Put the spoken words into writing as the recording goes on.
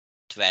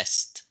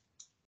vest?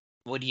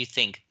 What do you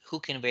think? Who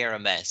can wear a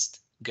vest?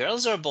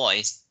 Girls or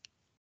boys?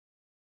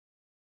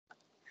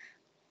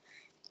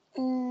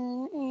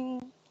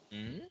 Who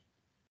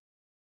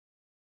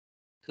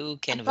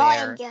can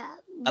wear?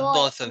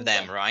 Both of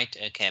them, right?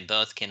 Okay,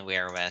 both can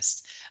wear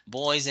vests.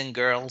 Boys and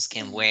girls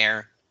can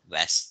wear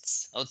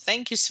vests. Oh,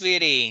 thank you,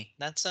 sweetie.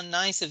 That's so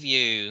nice of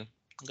you.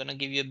 I'm gonna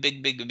give you a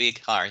big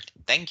heart.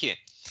 Thank you.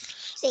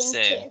 Thank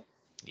you.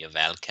 You're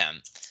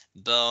welcome.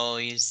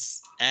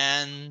 Boys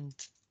and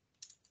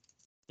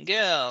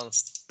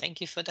girls. Thank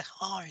you for the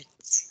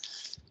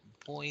hearts.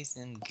 Boys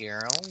and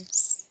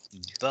girls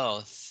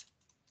both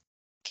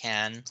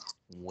can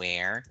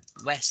wear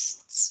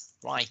vests.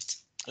 Right.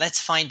 Let's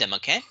find them,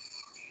 okay?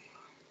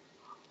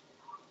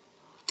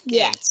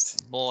 Yes.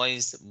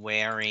 Boys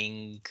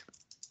wearing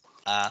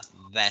a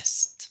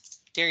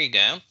vest. There you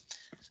go.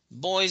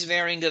 Boys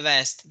wearing a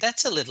vest.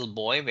 That's a little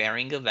boy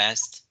wearing a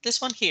vest. This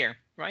one here,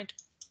 right?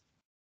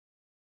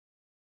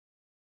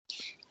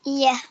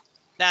 Yeah.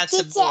 That's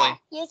Teacher, a boy.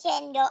 you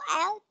can go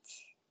out.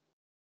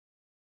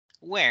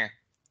 Where?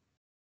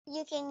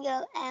 You can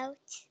go out.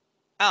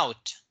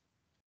 Out.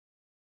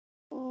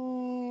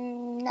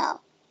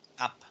 No.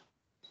 Up.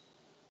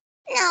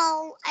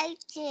 No, I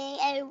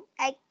think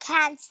I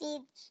can't see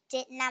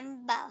the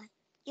number.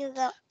 You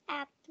go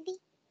up, please.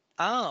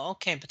 Oh,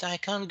 okay, but I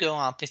can't go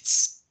up.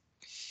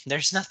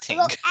 There's nothing.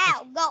 Go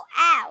out, go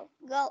out,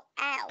 go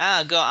out.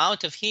 Ah, go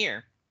out of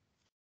here.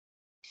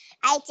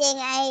 I think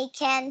I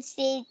can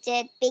see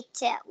the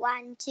picture.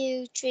 1,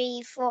 2,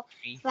 3, 4,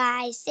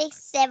 5,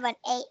 6, 7,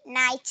 8,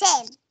 9,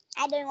 10.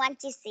 I don't want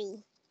to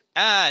see.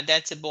 Ah,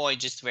 that's a boy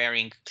just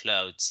wearing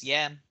clothes.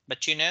 Yeah,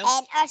 but you know.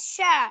 And a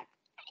shirt.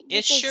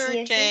 A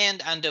shirt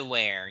and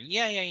underwear.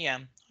 Yeah.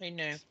 I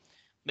know.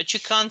 But you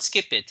can't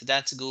skip it.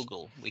 That's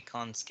Google. We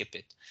can't skip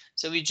it.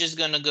 So we're just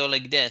gonna go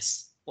like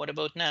this. What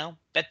about now?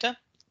 Better?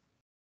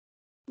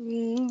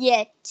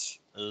 Yet.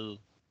 Oh,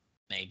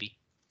 maybe.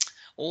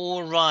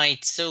 All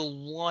right. So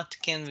what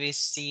can we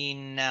see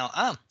now?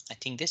 Ah, I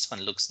think this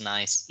one looks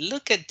nice.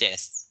 Look at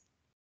this.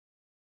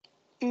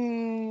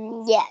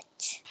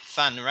 Yet.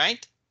 Fun,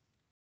 right?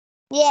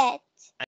 Yet.